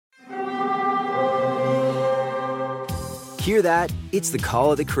Hear that? It's the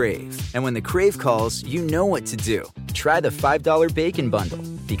call of the Crave. And when the Crave calls, you know what to do. Try the $5 Bacon Bundle.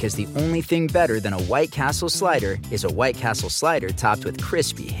 Because the only thing better than a White Castle slider is a White Castle slider topped with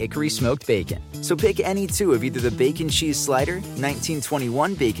crispy hickory smoked bacon. So pick any two of either the Bacon Cheese Slider,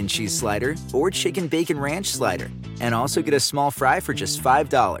 1921 Bacon Cheese Slider, or Chicken Bacon Ranch Slider. And also get a small fry for just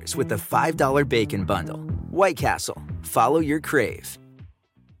 $5 with the $5 Bacon Bundle. White Castle. Follow your Crave.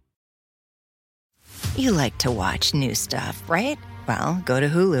 You like to watch new stuff, right? Well, go to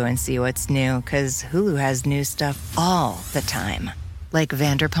Hulu and see what's new, because Hulu has new stuff all the time. Like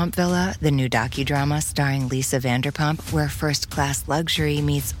Vanderpump Villa, the new docudrama starring Lisa Vanderpump, where first-class luxury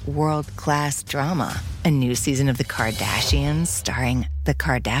meets world-class drama. A new season of The Kardashians starring The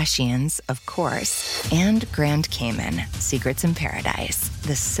Kardashians, of course. And Grand Cayman, Secrets in Paradise,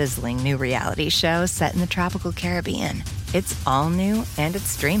 the sizzling new reality show set in the tropical Caribbean. It's all new and it's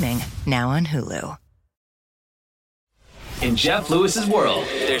streaming now on Hulu. In Jeff Lewis's world,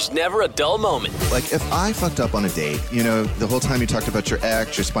 there's never a dull moment. Like, if I fucked up on a date, you know, the whole time you talked about your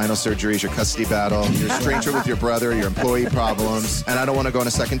ex, your spinal surgeries, your custody battle, your stranger with your brother, your employee problems, and I don't want to go on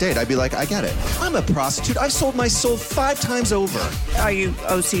a second date, I'd be like, I get it. I'm a prostitute. I've sold my soul 5 times over. Are you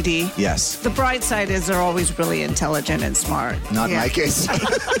OCD? Yes. The bright side is they're always really intelligent and smart. Not in my case.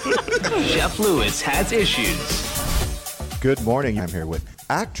 Jeff Lewis has issues. Good morning. I'm here with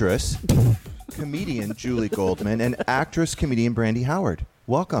actress, comedian Julie Goldman, and actress, comedian Brandy Howard.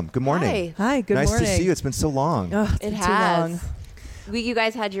 Welcome. Good morning. Hi, good morning. Nice to see you. It's been so long. Oh, It too has. long. You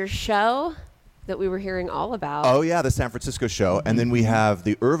guys had your show that we were hearing all about. Oh, yeah, the San Francisco show. And then we have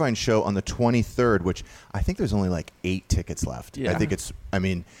the Irvine show on the 23rd, which I think there's only like 8 tickets left. Yeah.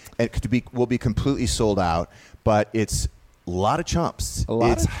 I think we'll be completely sold out, but it's a lot of chumps.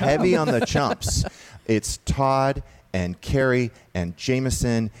 It's heavy on the chumps. It's Todd and Carrie and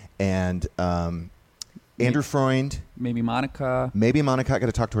Jameson and Andrew Freund. Maybe Monica. I got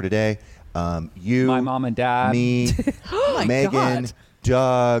to talk to her today. You. My mom and dad. Me. my Megan. God.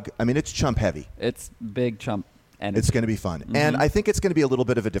 Doug. I mean, it's chump heavy. It's big chump energy. It's going to be fun. And I think it's going to be a little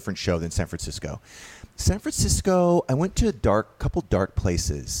bit of a different show than San Francisco. San Francisco, I went to a couple dark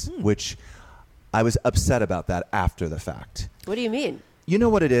places, which I was upset about that after the fact. What do you mean? You know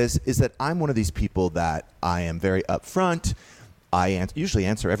what it is that I'm one of these people that I am very upfront. I usually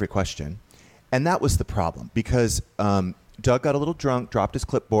answer every question. And that was the problem because Doug got a little drunk, dropped his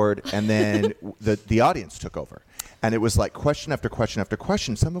clipboard, and then the audience took over. And it was like question after question after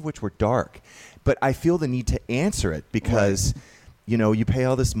question, some of which were dark. But I feel the need to answer it because, you know, you pay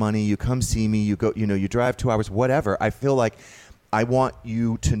all this money, you come see me, you go, you know, you drive 2 hours, whatever. I feel like I want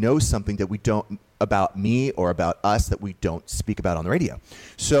you to know something that we don't about me or about us that we don't speak about on the radio.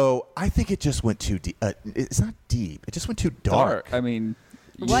 So I think it just went too deep. It's not deep. It just went too dark. I mean,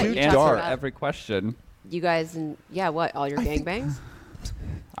 What? you Too answer dark. every question. You guys and all your gangbangs?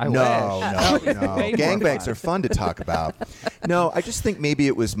 I No. Way more Gangbangs fun. are fun to talk about. No, I just think maybe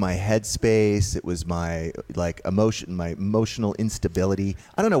it was my headspace. It was my my emotional instability.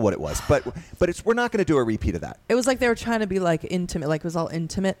 I don't know what it was, but we're not going to do a repeat of that. It was like they were trying to be like intimate, like it was all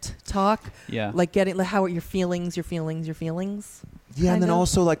intimate talk. Yeah. Like getting like how are your feelings. Yeah, kind and then of.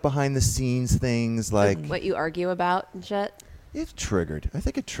 also like behind the scenes things like What you argue about and shit? it triggered. I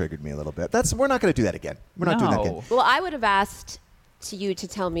think it triggered me a little bit. We're not going to do that again. We're not doing that again. Well, I would have asked you to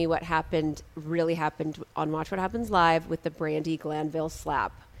tell me what really happened on Watch What Happens Live with the Brandy Glanville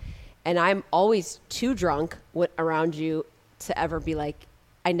slap. And I'm always too drunk around you to ever be like,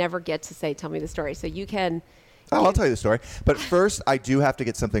 I never get to say, tell me the story. So you can... Oh, I'll tell you the story. But first, I do have to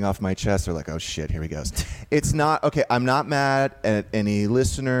get something off my chest. They're like, oh, shit, here he goes. It's not, okay, I'm not mad at any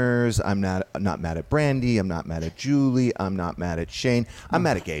listeners. I'm not mad at Brandy. I'm not mad at Julie. I'm not mad at Shane. I'm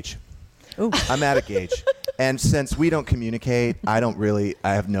mad at Gage. Ooh. I'm mad at Gage. And since we don't communicate, I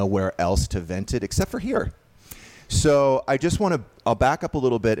have nowhere else to vent it except for here. So I just I'll back up a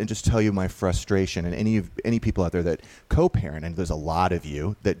little bit and just tell you my frustration. And any people out there that co-parent, and there's a lot of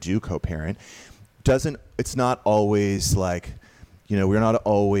you that do co-parent, it's not always like, you know, we're not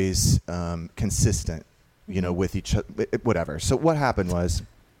always consistent, you know, with each other, whatever. So what happened was,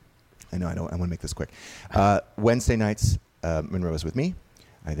 I want to make this quick. Wednesday nights, Monroe was with me.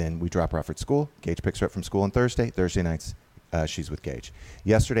 We drop her off at school. Gage picks her up from school on Thursday. Thursday nights, she's with Gage.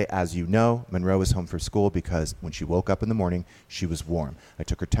 Yesterday, as you know, Monroe was home from school because when she woke up in the morning, she was warm. I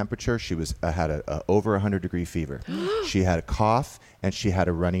took her temperature. She had a over 100-degree fever. She had a cough, and she had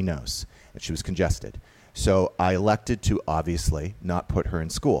a runny nose, and she was congested. So I elected to obviously not put her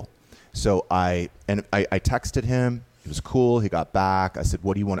in school. So I texted him. He was cool. He got back. I said,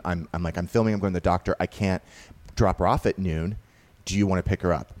 what do you want? I'm filming. I'm going to the doctor. I can't drop her off at noon. Do you want to pick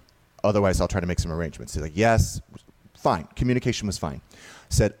her up? Otherwise, I'll try to make some arrangements. He's like, yes, Fine. Communication was fine.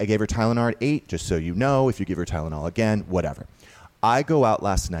 Said, I gave her Tylenol at 8, just so you know. If you give her Tylenol again, whatever. I go out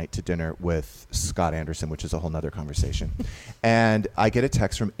last night to dinner with Scott Anderson, which is a whole nother conversation. And I get a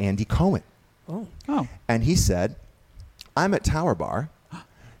text from Andy Cohen. Oh. And he said, I'm at Tower Bar.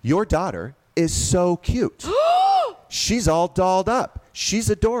 Your daughter is so cute. She's all dolled up. She's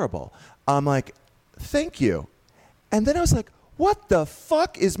adorable. I'm like, thank you. And then I was like, what the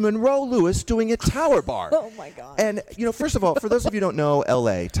fuck is Monroe Lewis doing at Tower Bar? Oh, my God. And, first of all, for those of you who don't know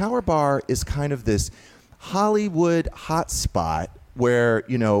L.A., Tower Bar is kind of this Hollywood hotspot where,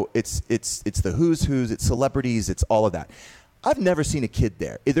 it's the who's, it's celebrities, it's all of that. I've never seen a kid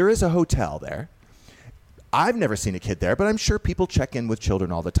there. There is a hotel there. I've never seen a kid there, but I'm sure people check in with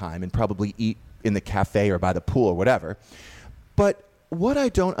children all the time and probably eat in the cafe or by the pool or whatever. But what I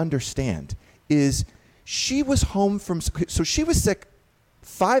don't understand is she was home so she was sick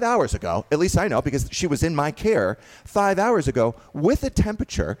 5 hours ago, at least I know because she was in my care 5 hours ago with a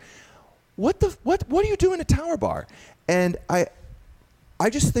temperature. What are you doing at Tower Bar? And I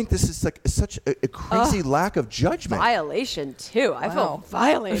just think this is like such a crazy lack of judgment. Violation too. I felt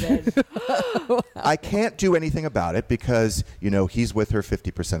violated. I can't do anything about it because, he's with her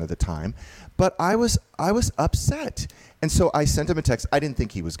 50% of the time. But I was upset. And so I sent him a text. I didn't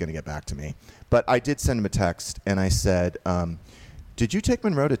think he was going to get back to me. But I did send him a text and I said, did you take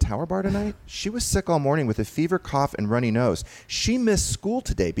Monroe to Tower Bar tonight? She was sick all morning with a fever, cough, and runny nose. She missed school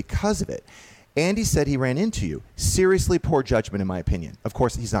today because of it. Andy said he ran into you. Seriously poor judgment, in my opinion. Of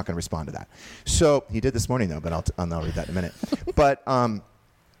course, he's not going to respond to that. So he did this morning, though, but I'll read that in a minute. But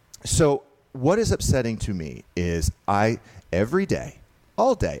so what is upsetting to me is every day,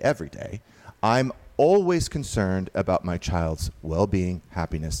 all day, every day, I'm always concerned about my child's well-being,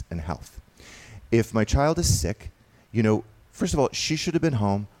 happiness, and health. If my child is sick, first of all, she should have been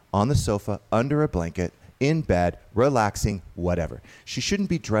home on the sofa, under a blanket, in bed, relaxing, whatever. She shouldn't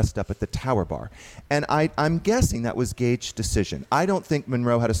be dressed up at the Tower Bar. And I'm guessing that was Gage's decision. I don't think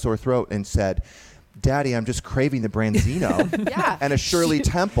Monroe had a sore throat and said, Daddy, I'm just craving the Branzino and a Shirley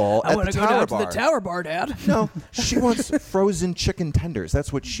Temple at the Tower Bar. I want to go down to the Tower Bar, Dad. No, she wants frozen chicken tenders.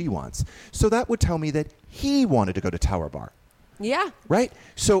 That's what she wants. So that would tell me that he wanted to go to Tower Bar. Yeah. Right?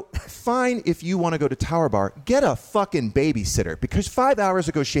 So fine if you want to go to Tower Bar, get a fucking babysitter because 5 hours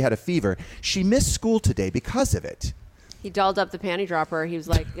ago she had a fever. She missed school today because of it. He dolled up the panty dropper he was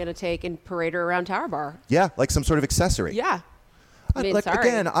like going to take and parade her around Tower Bar. Yeah, like some sort of accessory. Yeah.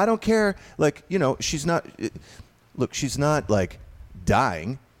 Again, I don't care. She's not like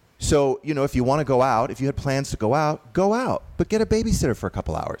dying. So, if you want to go out, if you had plans to go out, but get a babysitter for a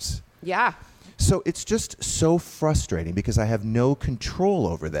couple hours. Yeah. So it's just so frustrating because I have no control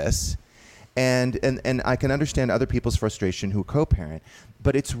over this. And I can understand other people's frustration who co-parent,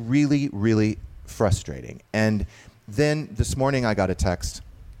 but it's really, really frustrating. And then this morning I got a text,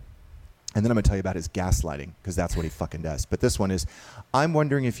 and then I'm going to tell you about his gaslighting because that's what he fucking does. But this one is, I'm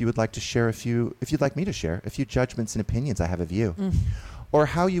wondering if you would like to share if you'd like me to share a few judgments and opinions I have of you, or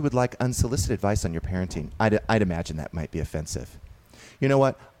how you would like unsolicited advice on your parenting. I'd imagine that might be offensive. You know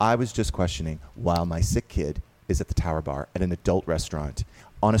what? I was just questioning while my sick kid is at the Tower Bar at an adult restaurant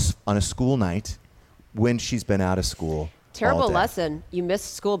on a school night when she's been out of school. Terrible lesson. You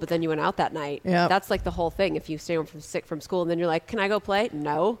missed school, but then you went out that night. Yeah. That's like the whole thing. If you stay home sick from school and then you're like, can I go play?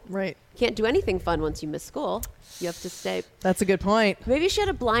 No. Right. Can't do anything fun once you miss school. You have to stay. That's a good point. Maybe she had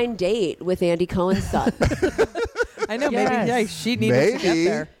a blind date with Andy Cohen's son. I know. Yes. Maybe she needed to get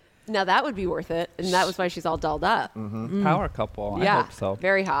there. Now that would be worth it. And that was why she's all dolled up. Mm-hmm. Power couple. Yeah. I hope so.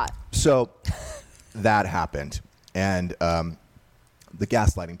 Very hot. So that happened. And the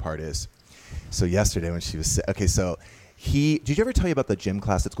gaslighting part is, so yesterday when she was sick, okay, so did you ever tell you about the gym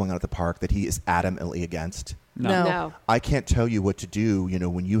class that's going on at the park that he is adamantly against? No. I can't tell you what to do,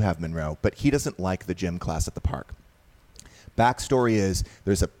 when you have Monroe, but he doesn't like the gym class at the park. Backstory is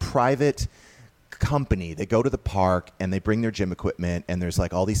there's a private company. They go to the park and they bring their gym equipment and there's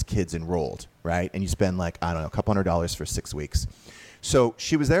like all these kids enrolled, right? And you spend like, I don't know, a couple $100 for 6 weeks. So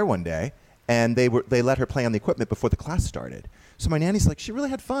she was there one day and they let her play on the equipment before the class started. So my nanny's like, she really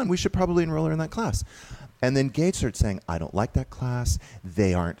had fun. We should probably enroll her in that class. And then Gage started saying, I don't like that class.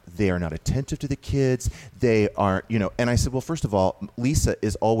 They are not attentive to the kids. They aren't, and I said, well, first of all, Lisa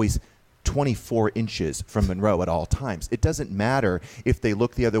is always 24 inches from Monroe at all times. It doesn't matter if they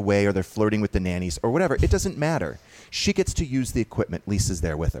look the other way or they're flirting with the nannies or whatever. It doesn't matter. She gets to use the equipment. Lisa's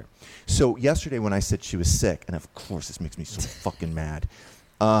there with her. So yesterday when I said she was sick, and of course this makes me so fucking mad,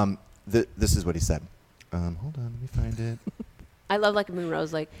 this is what he said. Hold on, let me find it. I love like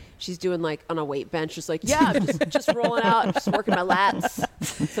Monroe's like, she's doing like on a weight bench, just like, yeah, just rolling out, just working my lats.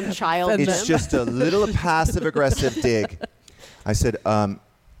 Some child. It's gym. just a little passive aggressive dig. I said, so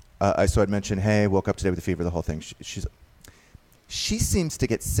I'd mentioned, hey, woke up today with a fever, the whole thing. She seems to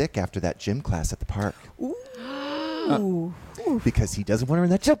get sick after that gym class at the park. Ooh. Because he doesn't want her in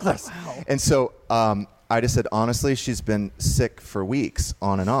that gym class. Wow. And so I just said, honestly, she's been sick for weeks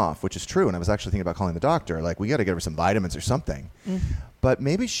on and off, which is true. And I was actually thinking about calling the doctor. Like, we got to get her some vitamins or something. But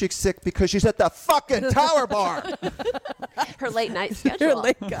maybe she's sick because she's at the fucking Tower Bar. Her late night schedule.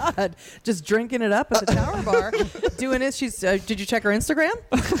 God, just drinking it up at the Tower Bar. Doing it. She's. Did you check her Instagram?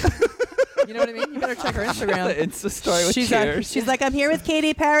 You know what I mean? You better check her Instagram. The Insta story with cheers. She's like, I'm here with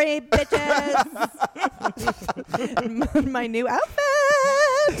Katy Perry, bitches. My new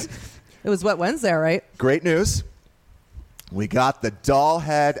outfit. It was Wet Wednesday, right? Great news. We got the doll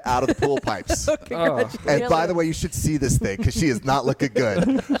head out of the pool pipes. Congratulations. And by the way, you should see this thing because she is not looking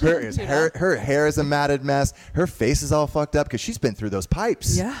good. Her hair is a matted mess. Her face is all fucked up because she's been through those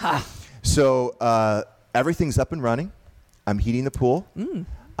pipes. Yeah. So everything's up and running. I'm heating the pool.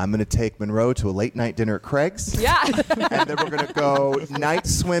 I'm going to take Monroe to a late night dinner at Craig's. Yeah. And then we're going to go night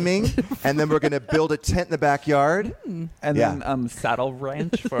swimming. And then we're going to build a tent in the backyard. And then Saddle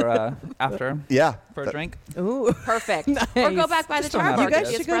Ranch for after. Yeah. For a drink. Ooh. Perfect. Nice. Or go back by the Tower Bar. You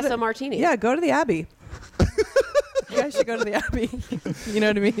guys Get should the go espresso to- martini. Yeah, go to the Abbey. You guys should go to the Abbey. You know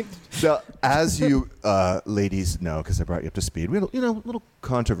what I mean? So, as you ladies know, because I brought you up to speed, we had a little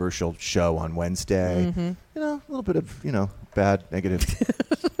controversial show on Wednesday. A little bit of bad, negative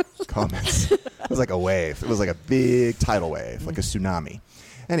comments. It was like a wave. It was like a big tidal wave, like a tsunami.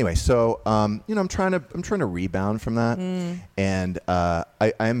 Anyway, so I'm trying to rebound from that, and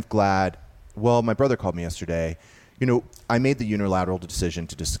I'm glad. Well, my brother called me yesterday. I made the unilateral decision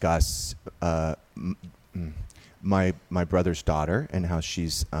to discuss my brother's daughter and how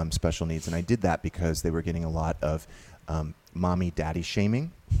she's special needs, and I did that because they were getting a lot of mommy daddy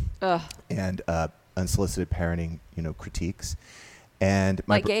shaming and unsolicited parenting critiques, and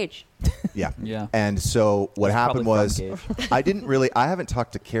like Gage. yeah. And so what happened was I haven't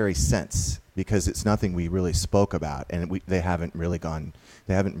talked to Carrie since because it's nothing we really spoke about, and they haven't really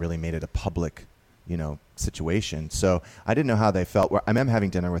made it a public situation. So I didn't know how they felt. I'm having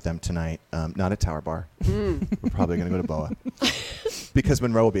dinner with them tonight, not at Tower Bar. We're probably going to go to Boa because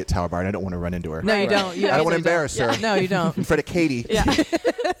Monroe will be at Tower Bar, and I don't want to run into her. No, you don't. I don't want to embarrass her. No, you don't. In front of Katie. Yeah.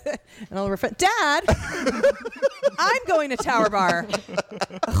 And I'll refer, Dad, I'm going to Tower Bar.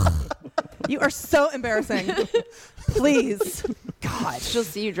 You are so embarrassing. Please. God. She'll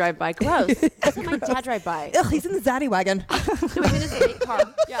see you drive by. Gross. I saw my dad drive by. Ugh, he's in the Zaddy wagon. No, he's in his state car.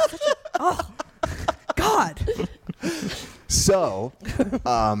 Yeah. God. So,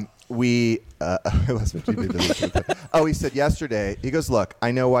 he said yesterday, he goes, look,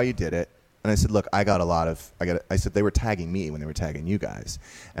 I know why you did it. And I said, look, I said, they were tagging me when they were tagging you guys.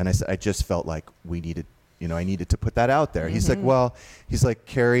 And I said, I just felt like I needed to put that out there. He's like,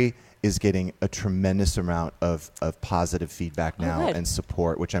 Carrie is getting a tremendous amount of positive feedback now and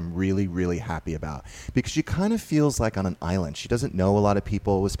support, which I'm really, really happy about, because she kind of feels like on an island. She doesn't know a lot of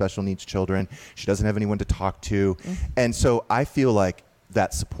people with special needs children. She doesn't have anyone to talk to. And so I feel like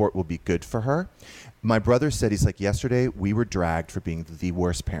that support will be good for her. My brother said, he's like, yesterday we were dragged for being the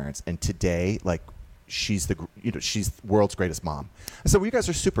worst parents, and today, like, she's she's the world's greatest mom. I said, well, you guys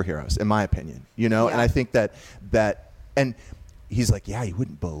are superheroes, in my opinion, And I think that and he's like, yeah, you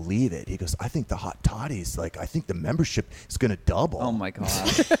wouldn't believe it. He goes, I think the hot toddies, I think the membership is going to double. Oh my God.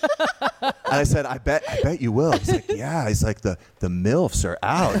 And I said, I bet you will. He's like, yeah. He's like, the MILFs are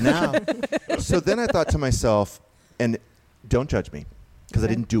out now. So then I thought to myself, and don't judge me because I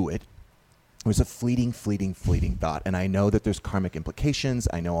didn't do it. It was a fleeting thought. And I know that there's karmic implications.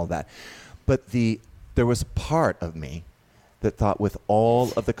 I know all that. But there was a part of me that thought, with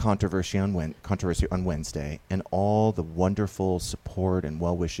all of the controversy on Wednesday and all the wonderful support and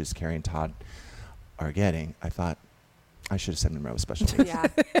well wishes Carrie and Todd are getting, I thought I should have said Monroe was special needs. Yeah.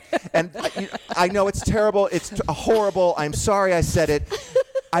 And I know it's terrible. It's horrible. I'm sorry I said it.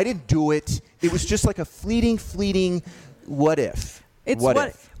 I didn't do it. It was just like a fleeting what if.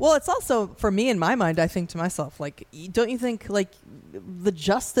 Well, it's also, for me, in my mind, I think to myself, don't you think, the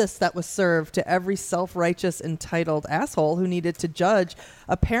justice that was served to every self-righteous, entitled asshole who needed to judge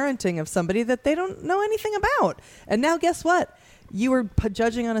a parenting of somebody that they don't know anything about? And now guess what? You were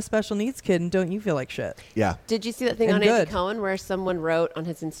judging on a special needs kid, and don't you feel like shit? Yeah. Did you see that thing And on good. Andy Cohen where someone wrote on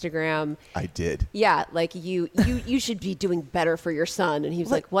his Instagram? I did. Yeah, like you should be doing better for your son. And he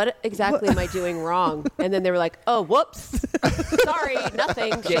was like, what exactly am I doing wrong? And then they were like, oh, whoops. Sorry,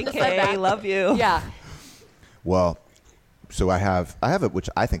 nothing. Shouldn't have said that. love you. Yeah. Well, so I have it, which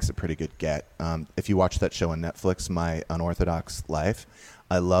I think is a pretty good get. If you watch that show on Netflix, My Unorthodox Life,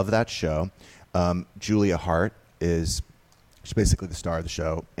 I love that show. Julia Hart she's basically the star of the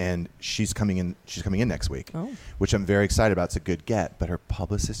show, and she's coming in next week, which I'm very excited about. It's a good get. But her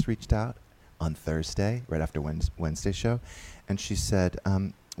publicist reached out on Thursday, right after Wednesday's show, and she said,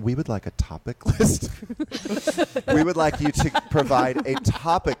 we would like a topic list. We would like you to provide a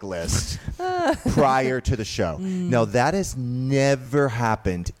topic list prior to the show. Now, that has never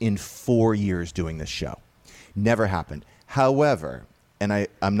happened in 4 years doing this show. Never happened. However, and I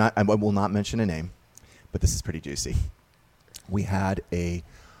will not mention a name, but this is pretty juicy. We had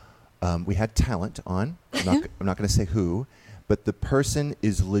talent on. I'm not going to say who, but the person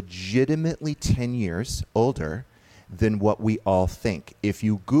is legitimately 10 years older than what we all think. If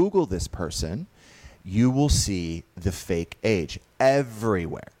you Google this person, you will see the fake age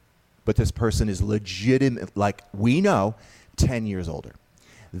everywhere. But this person is legitimate, like we know, 10 years older.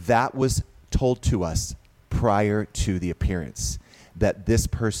 That was told to us prior to the appearance, that this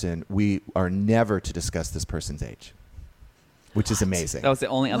person, we are never to discuss this person's age. Which is amazing. That was the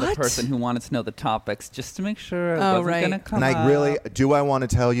only other person who wanted to know the topics just to make sure it wasn't going to come up. And do I want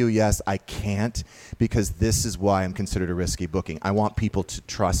to tell you? Yes, I can't, because this is why I'm considered a risky booking. I want people to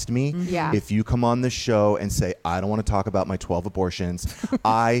trust me. Mm-hmm. Yeah. If you come on the show and say, I don't want to talk about my 12 abortions,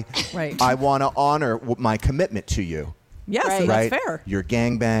 I want to honor my commitment to you. Yes, right. and that's fair. Your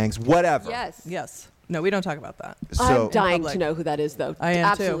gangbangs, whatever. Yes. No, we don't talk about that. I'm dying to know who that is, though. I am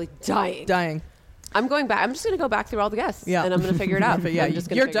absolutely too. Dying. I'm going back. I'm just going to go back through all the guests, and I'm going to figure it out. But you're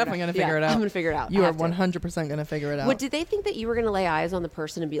definitely going to figure it out. I'm going to figure it out. You are 100% going to figure it out. What, did they think that you were going to lay eyes on the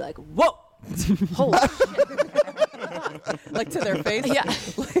person and be like, whoa, holy shit. Like to their face? Yeah.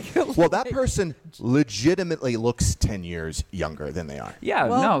 Well, that person legitimately looks 10 years younger than they are. Yeah,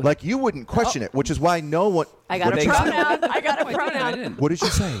 no. Like, you wouldn't question it, which is why no one... I got a pronoun. I got a I pronoun. didn't. What did you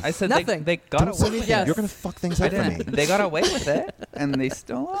say? I said nothing. They got Don't say away with anything. it. You're going to fuck things I up for me. didn't. They got away with it, and they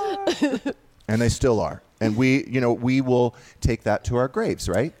still are. And they still are. And we will take that to our graves,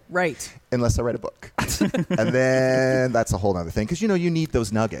 right? Right. Unless I write a book. And then that's a whole other thing. Because, you need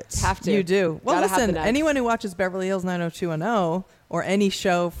those nuggets. Have to. You do. Well, Gotta have the listen, nuts. anyone who watches Beverly Hills 90210 or any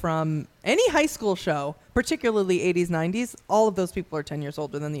show from any high school show, particularly 80s, 90s, all of those people are 10 years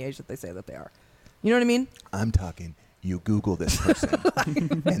older than the age that they say that they are. You know what I mean? I'm talking, you Google this person.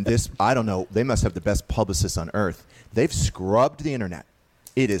 And this, I don't know, they must have the best publicists on earth. They've scrubbed the internet.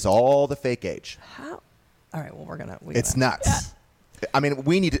 It is all the fake age. How? All right, well, It's nuts. Yeah. I mean,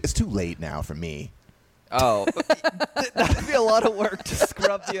 it's too late now for me. Oh, that'd be a lot of work to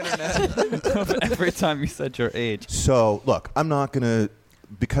scrub the internet every time you said your age. So, look, I'm not going to,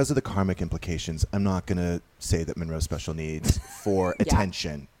 because of the karmic implications, I'm not going to say that Monroe Special needs for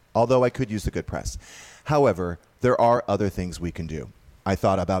attention, although I could use the good press. However, there are other things we can do. I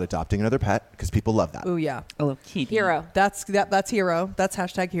thought about adopting another pet because people love that. Oh, yeah. A little kitty. Hero. That's hero. That's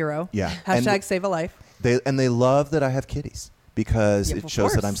hashtag hero. Yeah. Hashtag save a life. They love that I have kitties because it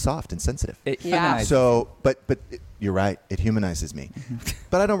shows that I'm soft and sensitive. Yeah. So, but you're right. It humanizes me.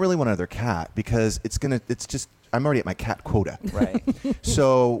 But I don't really want another cat because I'm already at my cat quota. Right.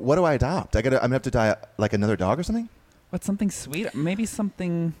 So what do I adopt? I'm gonna have to die like another dog or something. What's something sweet? Maybe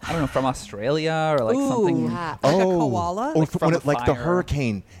something, I don't know, from Australia or like Ooh, something. yeah. Like a koala? Or from like the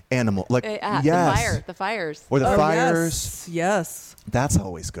hurricane animal. Like, yes. The fires. Or the fires. Yes. That's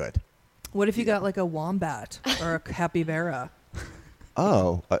always good. What if you got like a wombat or a capybara?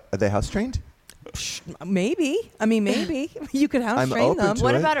 Oh, are they house trained? Maybe. I mean, maybe. You could house I'm train open them. to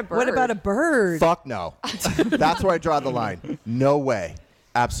What it. about a bird? What about a bird? Fuck no. That's where I draw the line. No way.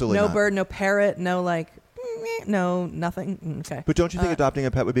 Absolutely No not. bird, no parrot, no like, no nothing. Okay. But don't you think adopting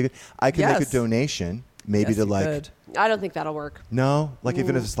a pet would be good? I could make Yes. a donation, maybe Yes, to you like. could. I don't think that'll work. No, like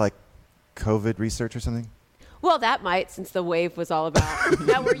even if it's like COVID research or something. Well, that might, since the wave was all about.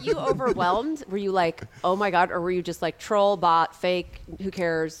 Now, were you overwhelmed? Were you like, oh my God? Or were you just like troll, bot, fake? Who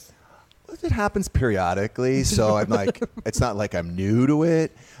cares? It happens periodically, so I'm like, it's not like I'm new to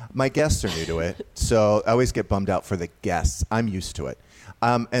it. My guests are new to it, so I always get bummed out for the guests. I'm used to it,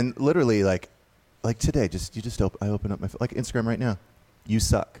 and literally, like today, I open up my like Instagram right now. You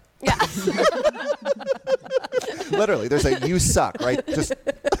suck. Yeah. Literally, there's a you suck, right? Just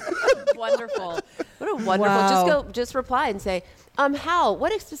Wonderful. What a wonderful. Wow. Just reply and say, Hal,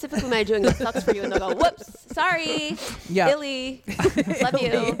 what specifically am I doing that sucks for you? And they'll go, whoops, sorry. Yeah. Illy. Love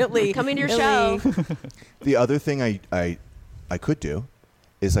you. Illy. Coming to your Illy. show. the other thing I could do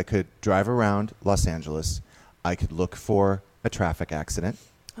is I could drive around Los Angeles. I could look for a traffic accident.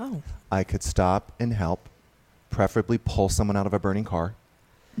 Oh. I could stop and help, preferably pull someone out of a burning car.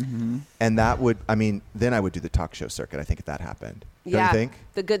 And that would, then I would do the talk show circuit, I think, if that happened. Don't Yeah, you think?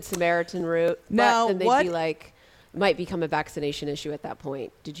 the Good Samaritan route. Now, but then they'd what- be like, it might become a vaccination issue at that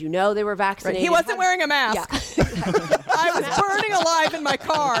point. Did you know they were vaccinated? He wasn't wearing a mask. Yeah. I was burning alive in my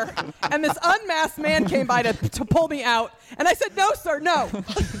car, and this unmasked man came by to pull me out. And I said, no, sir, no.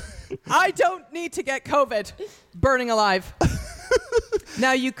 I don't need to get COVID. Burning alive.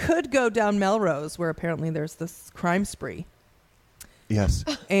 Now, you could go down Melrose, where apparently there's this crime spree. Yes.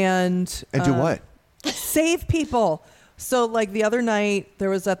 And do what? Save people. So, like the other night,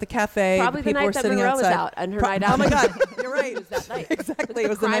 there was at the cafe. Probably the people night were that sitting Monroe was outside. out and her night out. Oh my God, you're right. It was that night. Exactly. It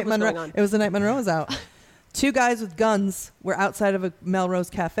was the crime night was Monroe. going on. It was the night Monroe was out. 2 guys with guns were outside of a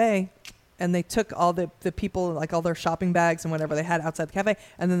Melrose cafe, and they took all the people, like all their shopping bags and whatever they had outside the cafe,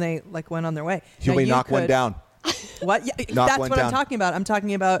 and then they like went on their way. Can we knock one down? What? Yeah, Knock that's one what I'm down. talking about. I'm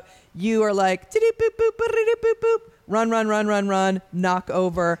talking about you are like boop boop boop boop, run, knock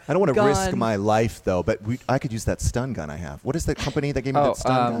over. I don't want to gun. risk my life, though, but I could use that stun gun I have. What is the company that gave me that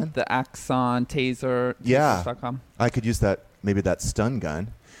stun gun? The Axon Taser. Yeah. Tasers.com. I could use maybe that stun gun.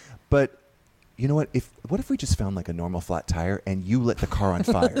 But you know what? What if we just found like a normal flat tire and you lit the car on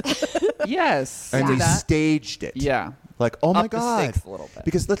fire? Yes. And Do we that. staged it. Yeah. Like, oh my Up the God. stakes a little bit.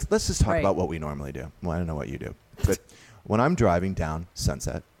 Because let's just talk Right. about what we normally do. Well, I don't know what you do. But when I'm driving down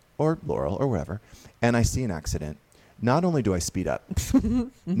Sunset or Laurel or wherever, and I see an accident, not only do I speed up,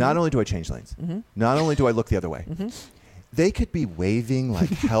 not only do I change lanes, not only do I look the other way, they could be waving like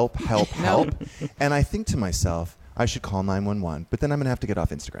help, help, help. And I think to myself, I should call 911, but then I'm going to have to get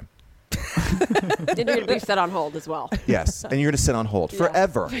off Instagram. Then you're going to be set on hold as well. Yes. And you're going to sit on hold Yeah.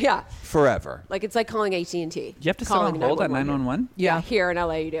 forever. Yeah. Forever. Like it's like calling AT&T. You have to sit Calling on hold at 911? Yeah, here in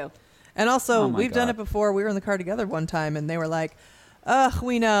LA you do. And also, Oh my we've done God. it before. We were in the car together one time, and they were like, ugh,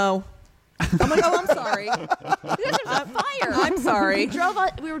 we know. I'm like, oh, I'm sorry. There's a fire. I'm sorry.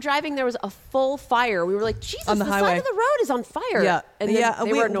 We were driving. There was a full fire. We were like, Jesus, On the the highway. side of the road is on fire. Yeah. And then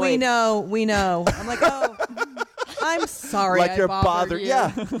they were annoyed. We know. I'm like, oh, I'm sorry. Like I you're bothered bothered. you.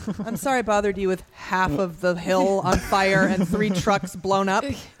 Yeah. I'm sorry I bothered you with half of the hill on fire and 3 trucks blown up.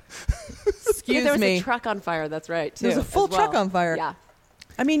 Excuse Yeah, there was me. a truck on fire. That's right, too. There was a full as well. truck on fire. Yeah.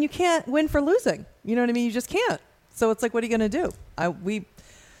 I mean, you can't win for losing. You know what I mean? You just can't. So it's like, what are you going to do?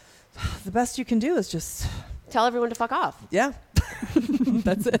 The best you can do is just, Tell everyone to fuck off. yeah.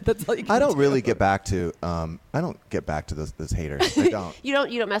 That's it. That's all you can I don't do. really get back to those haters. I don't. You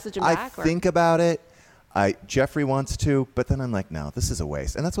don't message them I back? Or? think about it. Jeffrey wants to, but then I'm like, no, this is a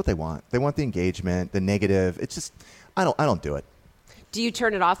waste. And that's what they want. They want the engagement, the negative. It's just, I don't do it. Do you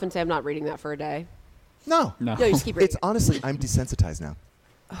turn it off and say, I'm not reading that for a day? No. No. No, you just keep reading It's honestly, I'm desensitized now.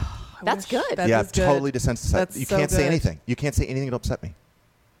 That's good. That yeah, is good. totally desensitized. That's You so can't say good. anything. You can't say anything that'll upset me.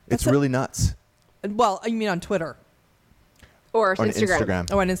 That's It's really nuts. Well, you mean on Twitter? Or On Instagram. Instagram.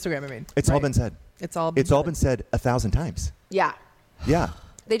 Oh, on Instagram, I mean. It's all Right. been said. It's all been said 1,000 times. Yeah. Yeah.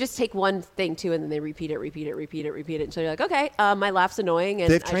 They just take one thing, too, and then they repeat it. And so you're like, okay, my laugh's annoying, and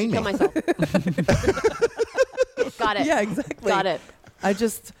They've I should trained kill me. myself. Got it. Yeah, exactly. Got it.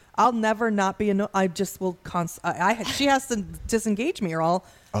 I'll never not be annoyed. I just will she has to disengage me or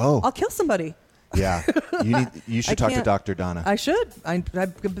I'll kill somebody. Yeah. You should I talk to can't- Dr. Donna. I should. I've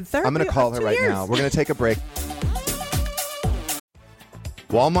been therapy. I'm going to call her 2 right years. now. We're going to take a break.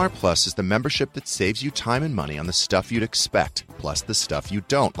 Walmart Plus is the membership that saves you time and money on the stuff you'd expect, plus the stuff you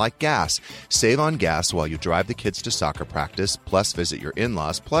don't, like gas. Save on gas while you drive the kids to soccer practice, plus visit your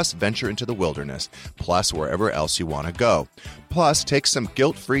in-laws, plus venture into the wilderness, plus wherever else you want to go. Plus, take some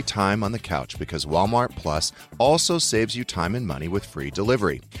guilt-free time on the couch because Walmart Plus also saves you time and money with free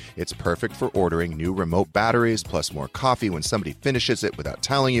delivery. It's perfect for ordering new remote batteries, plus more coffee when somebody finishes it without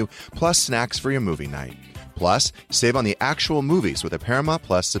telling you, plus snacks for your movie night. Plus, save on the actual movies with a Paramount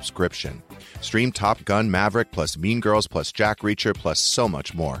Plus subscription. Stream Top Gun Maverick plus Mean Girls plus Jack Reacher plus so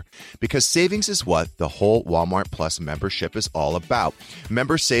much more. Because savings is what the whole Walmart Plus membership is all about.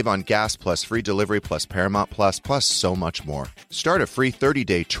 Members save on gas plus free delivery plus Paramount Plus plus so much more. Start a free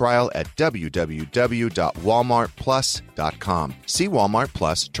 30-day trial at www.walmartplus.com. See Walmart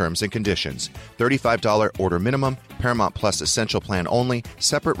Plus terms and conditions. $35 order minimum, Paramount Plus Essential Plan only,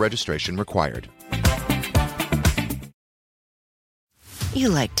 separate registration required. You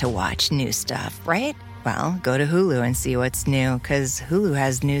like to watch new stuff, right? Well, go to Hulu and see what's new, because Hulu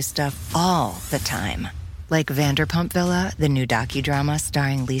has new stuff all the time. Like Vanderpump Villa, the new docudrama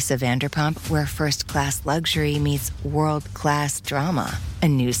starring Lisa Vanderpump, where first-class luxury meets world-class drama. A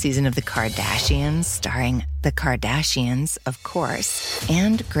new season of The Kardashians starring The Kardashians, of course.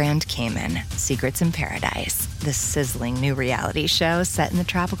 And Grand Cayman, Secrets in Paradise, the sizzling new reality show set in the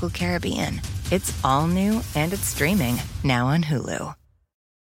tropical Caribbean. It's all new and it's streaming now on Hulu.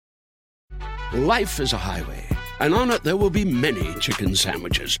 Life is a highway, and on it there will be many chicken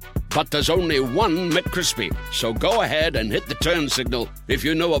sandwiches. But there's only one McCrispy. So go ahead and hit the turn signal if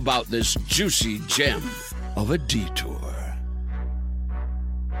you know about this juicy gem of a detour.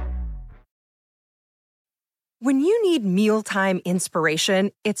 When you need mealtime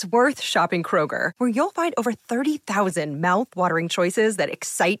inspiration, it's worth shopping Kroger, where you'll find over 30,000 mouth-watering choices that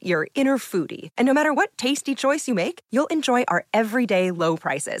excite your inner foodie. And no matter what tasty choice you make, you'll enjoy our everyday low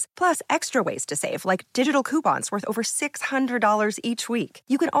prices, plus extra ways to save, like digital coupons worth over $600 each week.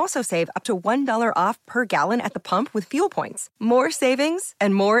 You can also save up to $1 off per gallon at the pump with fuel points. More savings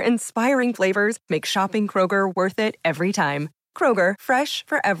and more inspiring flavors make shopping Kroger worth it every time. Kroger, fresh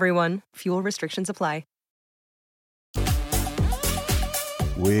for everyone. Fuel restrictions apply.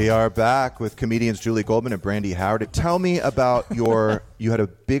 We are back with comedians Julie Goldman and Brandy Howard. Tell me about you had a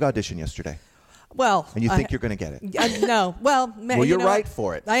big audition yesterday. Well, and you think you're going to get it? No. Well, you're right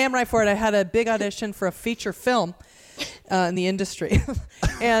for it. I am right for it. I had a big audition for a feature film in the industry.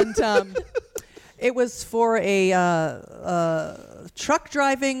 And it was for a truck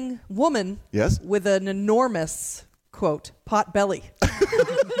driving woman with an enormous, quote, pot belly.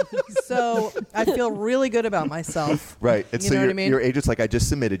 So I feel really good about myself. Right. And so what I mean? your agent's like, I just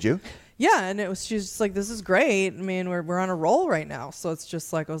submitted you. Yeah, and she's just like, this is great. I mean, we're on a roll right now. So it's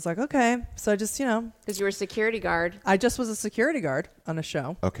just like, I was like, okay. So I just, Because you were a security guard. I just was a security guard on a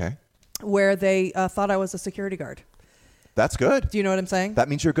show. Okay. Where they thought I was a security guard. That's good. Do you know what I'm saying? That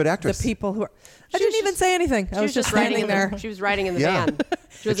means you're a good actress. The people who are... I didn't even say anything. I was just standing there. She was riding in the van.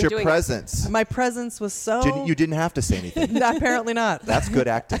 It's your presence. My presence was so... You didn't have to say anything. Apparently not. That's good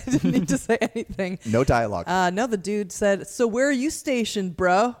acting. I didn't need to say anything. No dialogue. No, the dude said, so where are you stationed,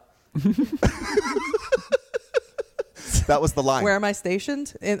 bro? That was the line. Where am I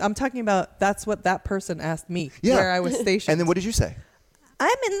stationed? And I'm talking about that's what that person asked me, where I was stationed. And then what did you say?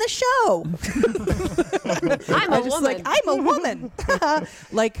 I'm in the show. I'm a woman.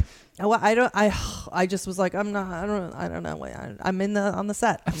 Like, I just was like, I'm not. I don't know. I'm on the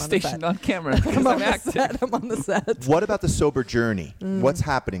set. I'm stationed on camera. I'm on the set. I'm on the set. What about the sober journey? What's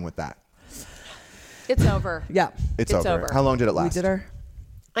happening with that? It's over. Yeah, it's over. How long did it last? We did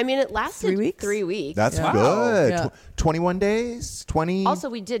it lasted 3 weeks. That's good. Yeah. 21 days? 20? Also,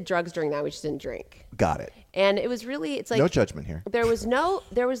 we did drugs during that. We just didn't drink. Got it. And it was really, it's like... No judgment here. There was no...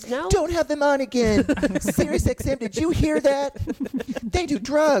 Don't have them on again. Sirius XM, did you hear that? They do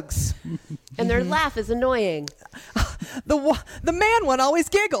drugs. And their laugh is annoying. The man one always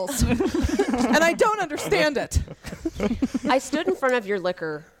giggles. And I don't understand it. I stood in front of your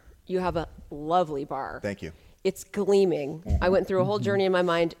liquor. You have a lovely bar. Thank you. It's gleaming. I went through a whole journey in my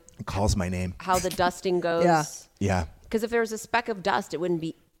mind. It calls my name. How the dusting goes. Yeah. Because if there was a speck of dust, it wouldn't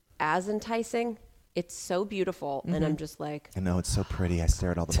be as enticing. It's so beautiful. And I'm just like... I know, it's so pretty. I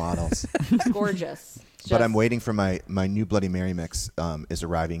stare at all the bottles. It's gorgeous. But I'm waiting for my new Bloody Mary mix is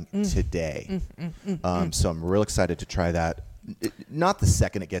arriving today. So I'm real excited to try that. Not the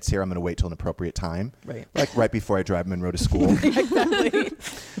second it gets here. I'm going to wait till an appropriate time. Right. Like right before I drive Monroe to school. Exactly.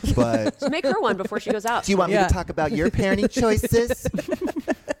 But just make her one before she goes out. Do you want me to talk about your parenting choices?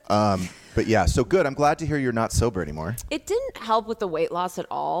 But yeah, so good. I'm glad to hear you're not sober anymore. It didn't help with the weight loss at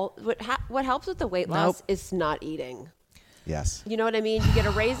all. What helps with the weight loss is not eating. Yes. You know what I mean? You get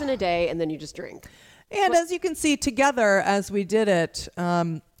a raisin a day and then you just drink. And as you can see together as we did it,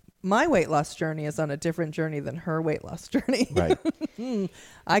 my weight loss journey is on a different journey than her weight loss journey. Right.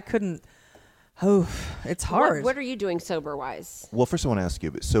 I couldn't. Oh, it's hard. What are you doing sober-wise? Well, first I want to ask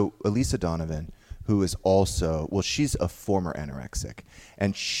you, so Elisa Donovan, who is also, she's a former anorexic.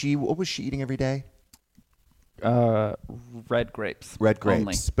 And what was she eating every day? Red grapes. Red grapes.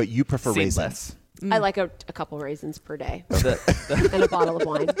 Only. But you prefer Seedless. raisins. I like a couple raisins per day and a bottle of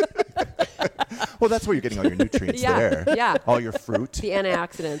wine. Well, that's where you're getting all your nutrients there. Yeah. All your fruit. The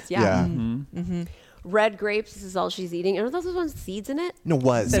antioxidants. Yeah. Mm-hmm. Red grapes, this is all she's eating. Are those ones with seeds in it? No,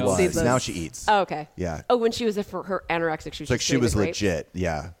 was. Seedless. Now she eats. Oh, okay. Yeah. Oh, when she was for her anorexic, she was like just she was grapes. legit.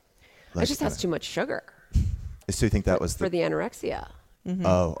 Yeah. It just has too much sugar. So you think that was for the anorexia? Mm-hmm.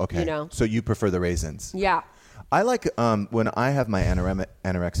 Oh, okay. You know. So you prefer the raisins? Yeah. I like when I have my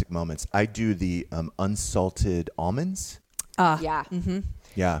anorexic moments, I do the unsalted almonds. Yeah. Mm-hmm.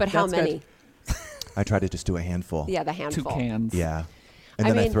 Yeah. But how That's many? good. I try to just do a handful. Yeah, the handful. 2 cans. Yeah. And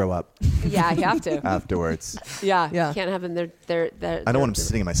then I throw up. Yeah, you have to. Afterwards. Yeah. Yeah. You can't have them. I don't want them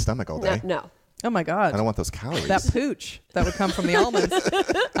sitting in my stomach all day. No. Oh my God. I don't want those calories. That pooch that would come from the almonds.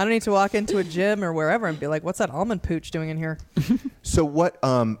 I don't need to walk into a gym or wherever and be like, what's that almond pooch doing in here? So what,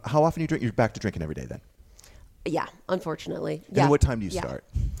 how often do you drink? You're back to drinking every day then? Yeah, unfortunately. And what time do you start?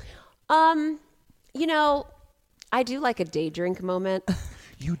 You know, I do like a day drink moment.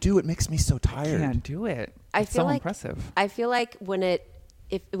 You do. It makes me so tired. I can't do it. I It's feel so like impressive. I feel like when it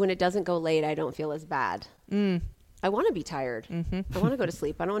doesn't go late, I don't feel as bad. I want to be tired. I want to go to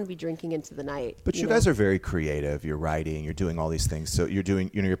sleep. I don't want to be drinking into the night. But you guys are very creative. You're writing. You're doing all these things. So you're doing,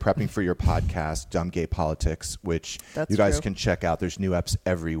 you're prepping for your podcast, Dumb Gay Politics, which you guys can check out. There's new eps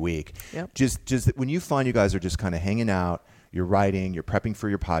every week. Yep. Just when you find you guys are just kind of hanging out, you're writing, you're prepping for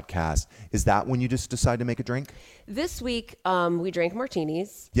your podcast. Is that when you just decide to make a drink? This week, we drank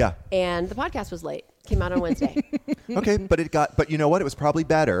martinis. Yeah. And the podcast was late. Came out on Wednesday. Okay, but you know what? It was probably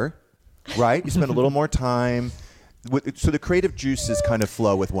better, right? You spent a little more time. So the creative juices kind of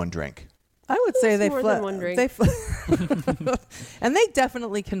flow with one drink. I would say they more flow. than one drink. And they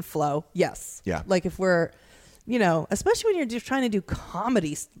definitely can flow. Yes. Yeah. Like if we're, especially when you're just trying to do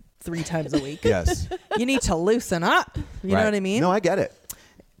comedy 3 times a week. Yes. You need to loosen up. You know what I mean? No, I get it.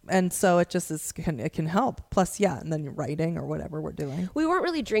 And so it just it can help. Plus, and then you're writing or whatever we're doing. We weren't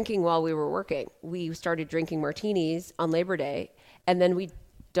really drinking while we were working. We started drinking martinis on Labor Day, and then we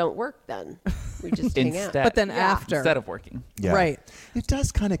don't work then. We just hang out. But then after. Instead of working. Yeah. Right. It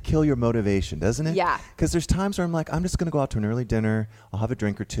does kind of kill your motivation, doesn't it? Yeah. Because there's times where I'm like, I'm just going to go out to an early dinner. I'll have a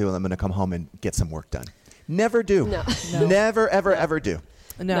drink or two, and I'm going to come home and get some work done. Never do. No. Never, ever, ever do.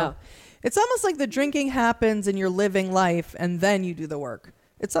 No. It's almost like the drinking happens and you're living life, and then you do the work.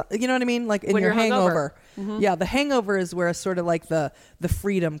 It's you know what I mean? Like in When your you're hungover. hangover. Yeah, the hangover is where sort of like the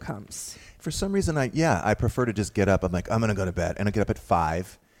freedom comes. For some reason, I prefer to just get up. I'm like, I'm going to go to bed. And I get up at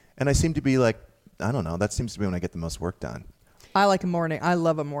 5. And I seem to be like, I don't know. That seems to be when I get the most work done. I like a morning. I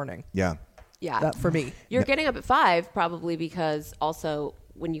love a morning. Yeah. Yeah. That for me. You're getting up at 5 probably because also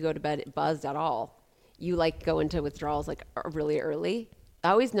when you go to bed buzzed at all, you like go into withdrawals like really early. I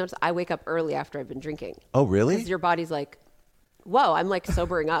always notice I wake up early after I've been drinking. Oh, really? Because your body's like, whoa, I'm like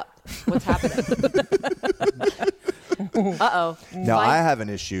sobering up. What's happening? Uh-oh. Now, I have an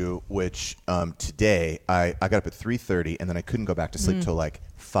issue, which today I got up at 3:30 and then I couldn't go back to sleep till like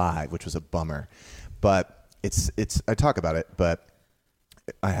 5, which was a bummer. But it's I talk about it, but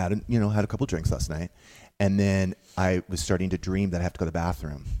I had a couple drinks last night, and then I was starting to dream that I have to go to the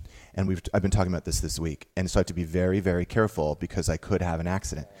bathroom. And I've been talking about this week. And so I have to be very, very careful because I could have an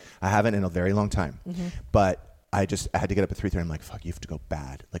accident. I haven't in a very long time. But I had to get up at 3:30. I'm like, fuck, you have to go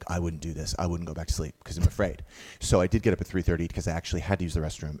bad. Like, I wouldn't do this. I wouldn't go back to sleep because I'm afraid. So I did get up at 3:30 because I actually had to use the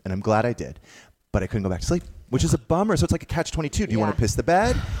restroom. And I'm glad I did. But I couldn't go back to sleep, which is a bummer. So it's like a catch-22. Do you want to piss the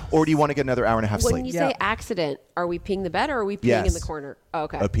bed or do you want to get another hour and a half sleep? When you say accident, are we peeing the bed or are we peeing in the corner? Oh,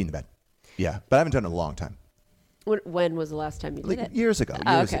 okay. Peeing the bed. Yeah. But I haven't done it in a long time. When was the last time you did it? Years ago.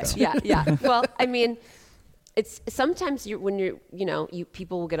 Okay. Yeah. Well, I mean, it's sometimes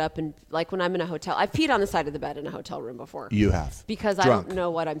people will get up and like when I'm in a hotel, I've peed on the side of the bed in a hotel room before. You have. Because Drunk. I don't know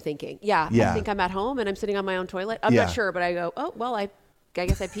what I'm thinking. Yeah. I think I'm at home and I'm sitting on my own toilet. I'm not sure, but I go, oh, well, I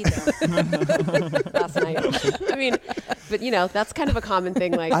guess I peed there last night. I mean, but that's kind of a common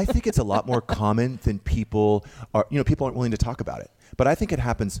thing. Like, I think it's a lot more common than people are. People aren't willing to talk about it, but I think it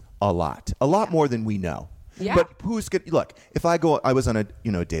happens a lot more than we know. Yeah. But who's good? Look, if I was on a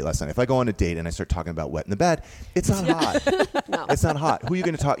date last night. If I go on a date and I start talking about wet in the bed, it's not hot. No. It's not hot. Who are you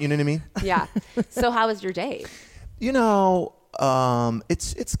going to talk? You know what I mean? Yeah. So how was your date? It's a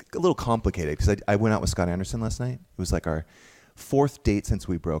little complicated because I went out with Scott Anderson last night. It was like our 4th date since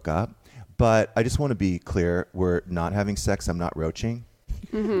we broke up. But I just want to be clear: we're not having sex. I'm not roaching.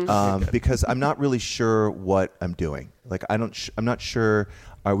 Because I'm not really sure what I'm doing. Like I'm not sure.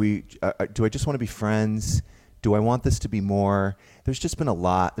 Are we? Do I just want to be friends? Do I want this to be more? There's just been a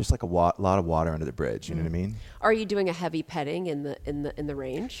lot. There's like a lot of water under the bridge. You know what I mean? Are you doing a heavy petting in the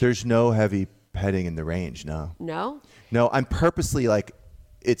range? There's no heavy petting in the range. No. No. No. I'm purposely like,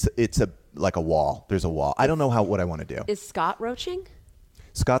 it's like a wall. There's a wall. I don't know what I want to do. Is Scott roaching?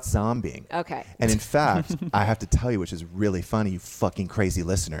 Scott's zombieing. Okay. And in fact, I have to tell you, which is really funny, you fucking crazy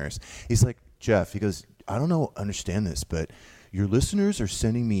listeners. He's like, Jeff, he goes, I don't understand this, but your listeners are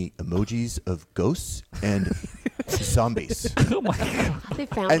sending me emojis of ghosts and zombies. Oh my God. They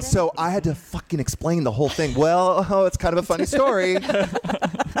found And it? so I had to fucking explain the whole thing. Well, it's kind of a funny story.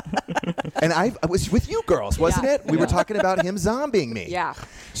 And I was with you girls, wasn't it? We were talking about him zombieing me. Yeah.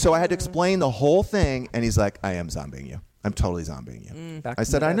 So I had to explain the whole thing, and he's like, I am zombieing you. I'm totally zombieing you. I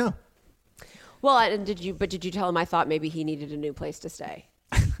said, I know. Well, and did you tell him I thought maybe he needed a new place to stay?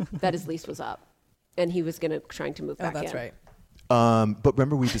 That his lease was up, and he was trying to move back in. That's right. But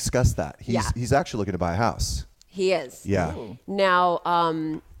remember, we discussed that. He's actually looking to buy a house. He is. Yeah. Ooh. Now,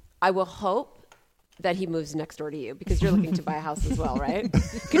 I will hope that he moves next door to you because you're looking to buy a house as well, right?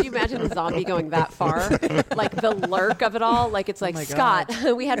 Could you imagine the zombie going that far? Like the lurk of it all? Like it's like, Scott,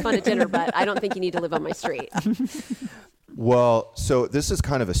 we had fun at dinner, but I don't think you need to live on my street. Well, so this is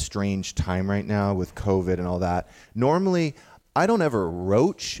kind of a strange time right now with COVID and all that. Normally, I don't ever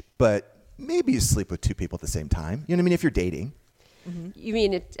roach, but maybe you sleep with two people at the same time. You know what I mean? If you're dating. You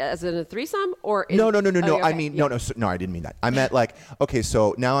mean it as in a threesome or? No. Oh, okay. I mean, no, I didn't mean that. I meant like, okay,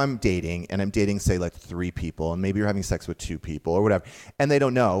 so now I'm dating and I'm dating, say, like 3 people, and maybe you're having sex with 2 people or whatever, and they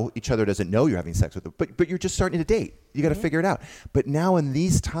don't know, each other doesn't know you're having sex with them, but you're just starting to date. You got to figure it out. But now in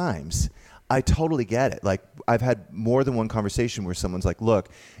these times, I totally get it. Like, I've had more than one conversation where someone's like, look,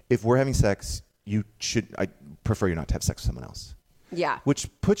 if we're having sex, I prefer you not to have sex with someone else. Yeah. Which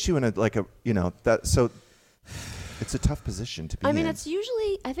puts you in so it's a tough position to be in. I mean,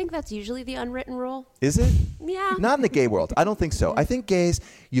 I think that's usually the unwritten rule. Is it? Yeah. Not in the gay world. I don't think so. I think gays,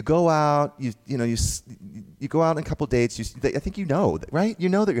 you go out, you go out on a couple dates. I think right? You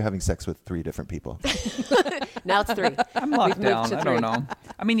know that you're having sex with 3 different people. Now it's 3. I'm locked down. I don't know.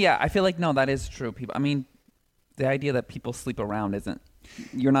 I mean, yeah, I feel like, no, that is true. People. I mean, the idea that people sleep around isn't.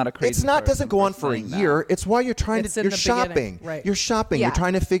 You're not a crazy. It's not. Doesn't go on for a year. That. It's why you're trying to. You're shopping. Right. You're shopping. Yeah. You're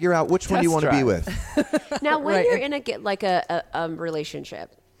trying to figure out which one you want to be with. Now, when you're in a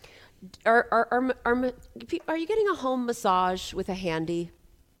relationship, are you getting a home massage with a handy?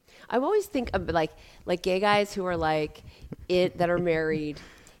 I always think of like gay guys who are that are married.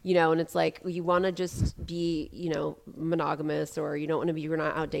 And it's like, you want to just be, monogamous, or you don't want to be, you're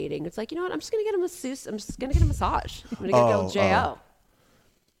not out dating. It's like, you know what? I'm just going to get a masseuse. I'm just going to get a massage. I'm going to get the old J.O.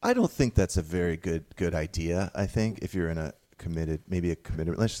 I don't think that's a very good idea. I think if you're in a committed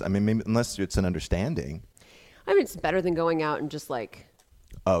relationship, maybe unless it's an understanding. I mean, it's better than going out and just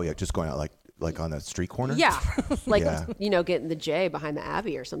Oh yeah, just going out like on a street corner. Yeah, getting the J behind the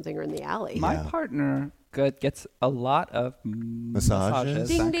Abbey or something, or in the alley. My partner gets a lot of massages.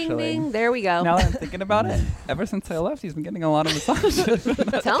 Ding, actually. ding, ding. There we go. Now that I'm thinking about it, ever since I left, he's been getting a lot of massages.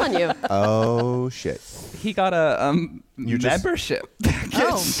 I'm telling you. Oh shit. He got a membership package.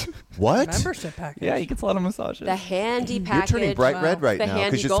 Oh. What? Membership package. Yeah, he gets a lot of massages. The handy package. You're turning bright red right the now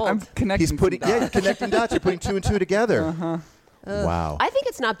handy gold. I'm connecting. He's putting you're connecting dots. You're putting 2 and 2 together. Uh-huh. Wow. I think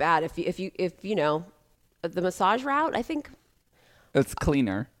it's not bad if the massage route. I think it's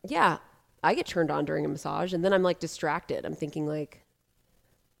cleaner. Yeah, I get turned on during a massage, and then I'm distracted. I'm thinking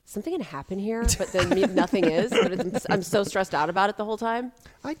something can happen here, but then nothing is. But I'm so stressed out about it the whole time.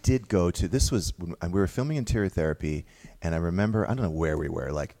 I did go to, this was when we were filming Interior Therapy, and I remember, I don't know where we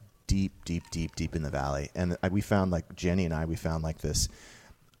were, deep in the valley. And we found, Jenny and I, this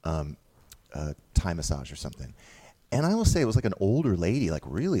Thai massage or something. And I will say it was an older lady,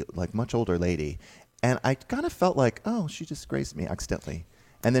 really, much older lady. And I kind of felt like, oh, she just grazed me accidentally.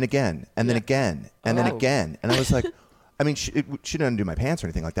 And then again, and then again, and then again. And I was like, I mean, she didn't undo my pants or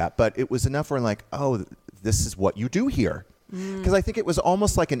anything like that, but it was enough where I'm oh, this is what you do here. Because I think it was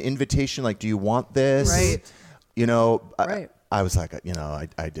almost like an invitation, do you want this? Right. Right. I was like,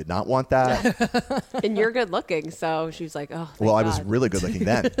 I did not want that. And you're good looking, so she was like, oh, thank well, God. I was really good looking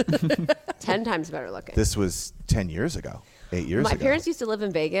then. 10 times better looking. This was 10 years ago, 8 years ago. My parents used to live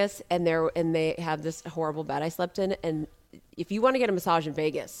in Vegas, and they have this horrible bed I slept in. And if you want to get a massage in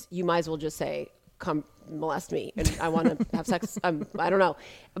Vegas, you might as well just say, come molest me, and I want to have sex. I don't know.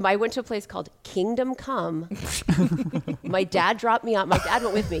 I went to a place called Kingdom Come. My dad dropped me out. My dad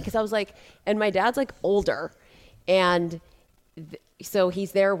went with me because I was and my dad's older, and so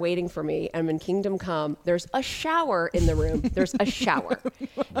he's there waiting for me. I'm in Kingdom Come. There's a shower in the room. There's a shower.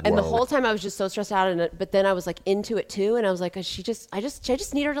 And the whole time I was just so stressed out. But then I was into it too. And I was like, I just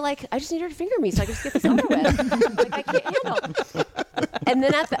need her to finger me so I can just get this over with. I can't handle. And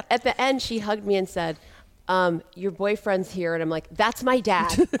then at the end, she hugged me and said, your boyfriend's here. And I'm like, that's my dad.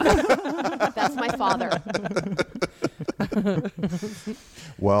 That's my father.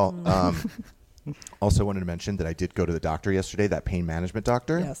 Well, also wanted to mention that I did go to the doctor yesterday, that pain management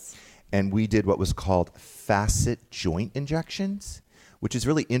doctor. Yes. And we did what was called facet joint injections, which is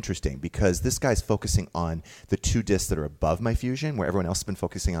really interesting because this guy's focusing on the 2 discs that are above my fusion, where everyone else has been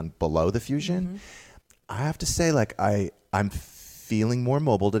focusing on below the fusion. Mm-hmm. I have to say, I'm feeling more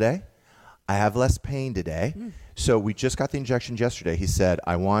mobile today. I have less pain today. So we just got the injections yesterday. He said,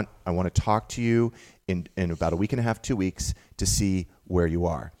 I want to talk to you in about a week and a half, 2 weeks to see where you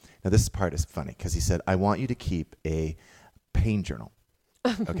are. Now, this part is funny because he said, I want you to keep a pain journal.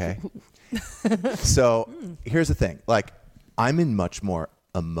 Okay? So here's the thing. I'm in much more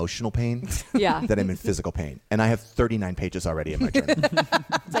emotional pain than I'm in physical pain. And I have 39 pages already in my journal.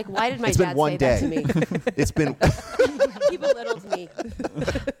 It's why did my dad say that to me? It's been... He belittled me.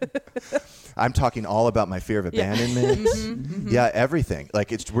 I'm talking all about my fear of abandonment. Yeah, everything.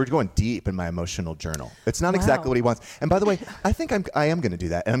 Like we're going deep in my emotional journal. It's not exactly what he wants. And by the way, I think I am going to do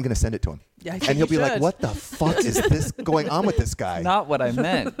that, and I'm going to send it to him. Yeah, and he'll be like, "What the fuck is this going on with this guy?" Not what I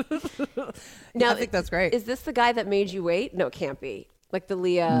meant. Now, I think that's great. Is this the guy that made you wait? No, it can't be. Like the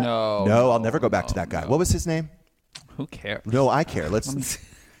Leah. No, I'll never go back to that guy. What was his name? Who cares? No, I care.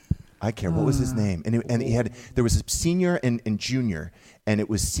 I care. What was his name? And there was a senior and junior, and it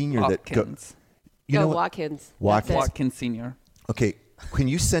was senior Watkins. Watkins. Watkins Senior. Okay, can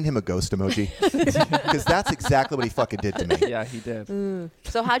you send him a ghost emoji? Because that's exactly what he fucking did to me. Yeah, he did.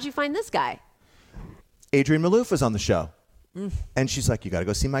 So how'd you find this guy? Adrienne Maloof was on the show, and she's like, "You got to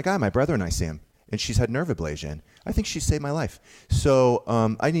go see my guy. My brother and I see him." And she's had nerve ablation. I think she saved my life. So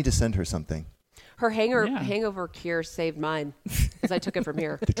I need to send her something. Her hangover cure saved mine because I took it from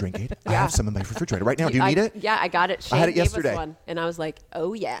here. The drink aid? I have some in my refrigerator right now. Do you need it? Yeah, I got it. Shane I had it gave yesterday. us one, and I was like,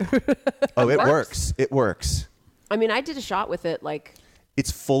 oh, yeah. Oh, it works. It works. I mean, I did a shot with it like...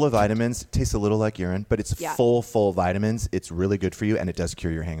 It's full of vitamins. It tastes a little like urine, but it's full of vitamins. It's really good for you, and it does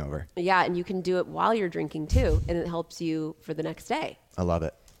cure your hangover. Yeah, and you can do it while you're drinking, too, and it helps you for the next day. I love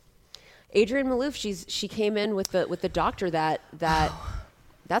it. Adrienne Maloof, she came in with the doctor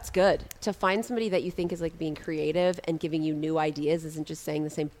that's good. To find somebody that you think is like being creative and giving you new ideas isn't just saying the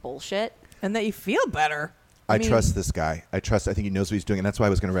same bullshit. And that you feel better. I trust this guy. I think he knows what he's doing, and that's why I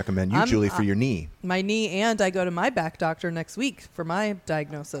was going to recommend you, Julie, for your knee. My knee, and I go to my back doctor next week for my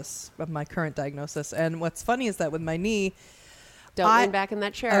diagnosis, of my current diagnosis. And what's funny is that with my knee... Don't lean back in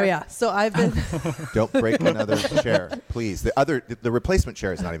that chair. Oh, yeah. So I've been... Don't break another chair, please. The replacement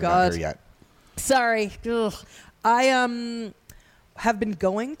chair is not even out here yet. Sorry. Ugh. I have been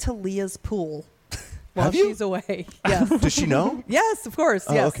going to Leah's pool while she's away. Yes. Does she know? Yes, of course.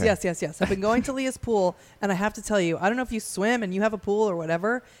 Oh, yes, okay. yes. I've been going to Leah's pool, and I have to tell you, I don't know if you swim and you have a pool or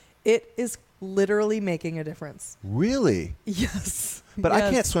whatever, it is literally making a difference. Really? Yes. But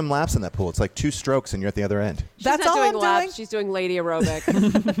I can't swim laps in that pool. It's like 2 strokes and you're at the other end. She's not doing laps. She's doing lady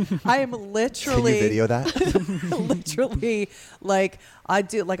aerobic. I am literally... Can you video that? Literally, like, I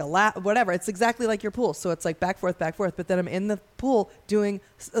do like a lap, whatever. It's exactly like your pool. So it's like back, forth. But then I'm in the pool doing,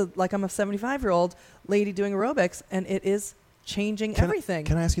 like I'm a 75-year-old lady doing aerobics, and it is changing everything.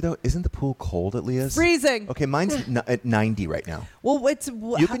 Can I ask you, though, isn't the pool cold at Leah's? Freezing. Okay, mine's at 90 right now. Well,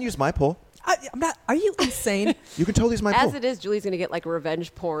 you can use my pool. I'm not. Are you insane? You can totally use my pool. As it is, Julie's going to get like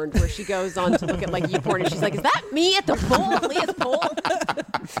revenge porn where she goes on to look at like porn and she's like, is that me at the pool, at Leah's pool?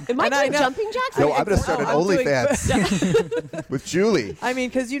 Am I doing jumping jacks? No, I'm going to start an OnlyFans with Julie. I mean,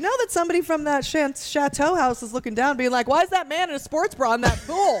 because you know that somebody from that chateau house is looking down being like, why is that man in a sports bra in that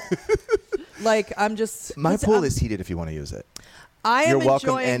pool? Like, I'm just... My pool is heated if you want to use it. You're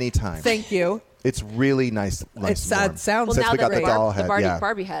welcome anytime. Thank you. It's really nice. It sounds well, since now we got the doll head. The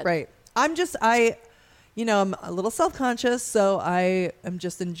Barbie head. Right. I'm a little self-conscious, so I am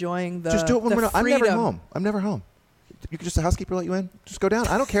just enjoying the Just do it when we're not. freedom. I'm never home. You could just a housekeeper let you in. Just go down.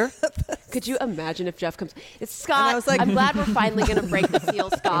 I don't care. Could you imagine if Jeff comes? It's Scott. I was like, I'm glad we're finally going to break the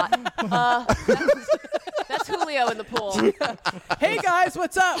seal, Scott. That's Julio in the pool. Hey guys,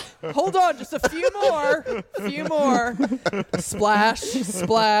 what's up? Hold on, just a few more. Splash.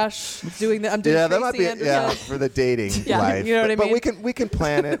 I'm doing that might be for the dating life. You know what I mean? But we can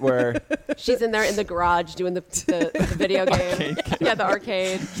plan it where she's in there in the garage doing the video game. The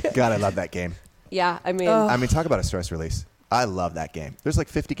arcade. God, I love that game. Yeah, I mean, talk about a stress release. I love that game. There's like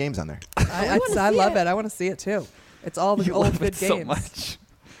 50 games on there. I love it. I want to see it too. It's all the old good games. So much.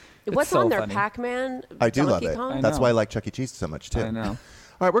 What's on there? Funny. Pac-Man? I do love it. Kong? That's why I like Chuck E. Cheese so much too. I know. All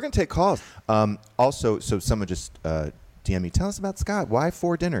right, we're going to take calls. Also, so someone just DM me, tell us about Scott. Why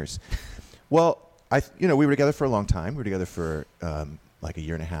 4 dinners? Well, we were together for a long time. We were together for like a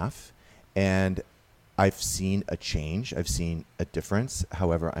year and a half. And I've seen a change. I've seen a difference.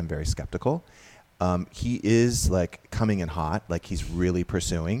 However, I'm very skeptical. He is like coming in hot, like he's really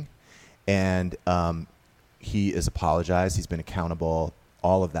pursuing. And he has apologized. He's been accountable.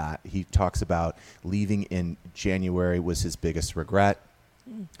 All of that. He talks about leaving in January was his biggest regret.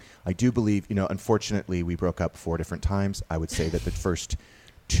 I do believe, unfortunately, we broke up 4 different times. I would say that the first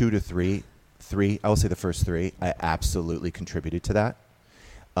 2 to 3, I will say the first 3, I absolutely contributed to that.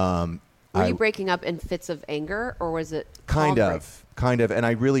 Were you breaking up in fits of anger, or was it kind of? And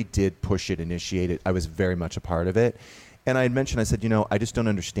I really did push it, initiate it. I was very much a part of it. And I had mentioned, I said, I just don't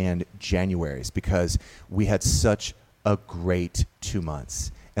understand Januaries because we had such a great 2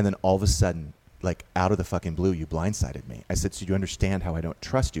 months. And then all of a sudden, like out of the fucking blue, you blindsided me. I said, so you understand how I don't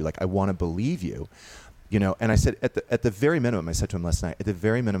trust you? Like, I want to believe you, And I said, at the very minimum, I said to him last night, at the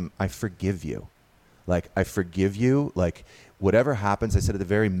very minimum, I forgive you. Like, I forgive you. Like, whatever happens, I said at the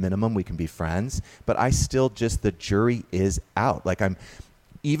very minimum, we can be friends. But I still just, the jury is out. Like,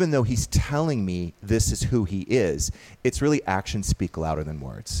 even though he's telling me this is who he is, it's really actions speak louder than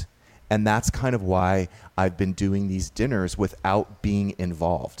words. And that's kind of why I've been doing these dinners without being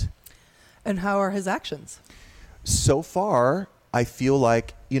involved. And how are his actions? So far, I feel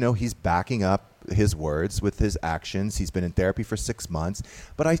like, he's backing up his words with his actions. He's been in therapy for 6 months.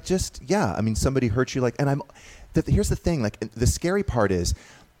 But somebody hurt you. Here's the thing. Like, the scary part is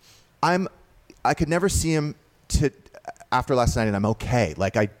I could never see him after last night, and I'm okay.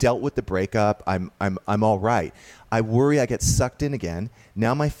 Like, I dealt with the breakup. I'm all right. I worry I get sucked in again.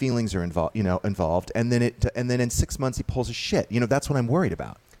 Now my feelings are involved. And then in 6 months he pulls a shit. That's what I'm worried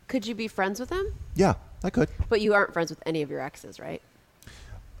about. Could you be friends with him? Yeah, I could. But you aren't friends with any of your exes, right?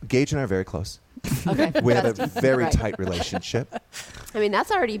 Gage and I are very close. Okay. We have a very tight relationship. I mean,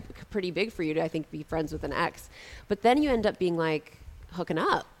 that's already pretty big for you to, I think, be friends with an ex. But then you end up being like hooking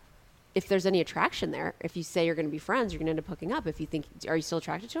up. If there's any attraction there, if you say you're going to be friends, you're going to end up hooking up. If you think, are you still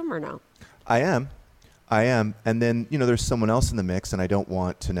attracted to him or no? I am. And then, there's someone else in the mix, and I don't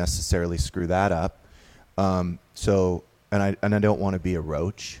want to necessarily screw that up. And I don't want to be a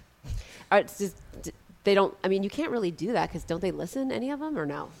roach. It's just, they don't, you can't really do that because don't they listen, any of them, or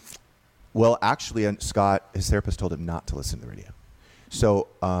no? Well, actually, Scott, his therapist told him not to listen to the radio. So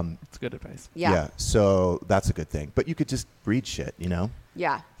it's good advice. Yeah. So that's a good thing. But you could just read shit,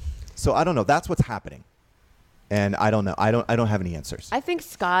 Yeah. So I don't know. That's what's happening. And I don't know. I don't have any answers. I think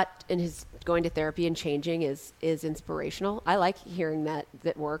Scott and his going to therapy and changing is inspirational. I like hearing that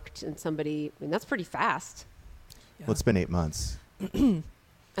worked and somebody, that's pretty fast. Yeah. Well, it's been 8 months. I thought you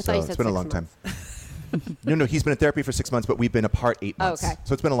said it's been a long months. time. No, he's been in therapy for 6 months, but we've been apart 8 months. Okay.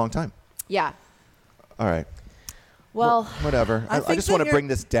 So it's been a long time. Yeah. All right. Well, whatever. I just want to bring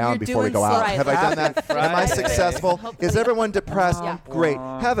this down you're before we go doing out. right. Have I done that? Am I successful? Is everyone depressed? Yeah. Great.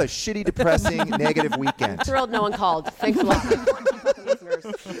 Have a shitty, depressing, negative weekend. Thrilled no one called. Thanks a lot.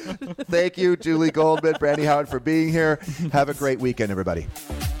 Thank you, Julie Goldman, Brandy Howard, for being here. Have a great weekend, everybody.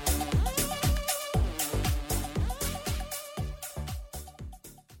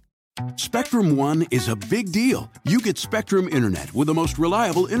 Spectrum One is a big deal. You get Spectrum Internet with the most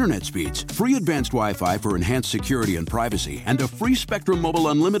reliable internet speeds, free advanced Wi-Fi for enhanced security and privacy, and a free Spectrum Mobile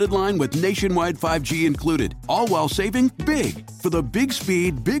Unlimited line with nationwide 5G included, all while saving big. For the big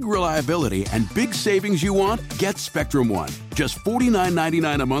speed, big reliability, and big savings you want, get Spectrum One. Just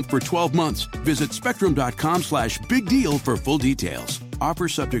 $49.99 a month for 12 months. Visit spectrum.com/big deal for full details. Offer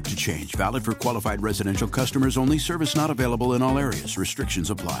subject to change. Valid for qualified residential customers only. Service not available in all areas. Restrictions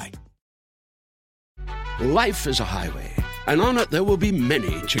apply. Life is a highway, and on it there will be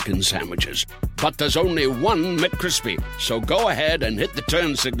many chicken sandwiches. But there's only one McCrispy. So go ahead and hit the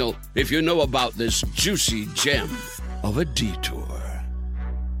turn signal if you know about this juicy gem of a detour.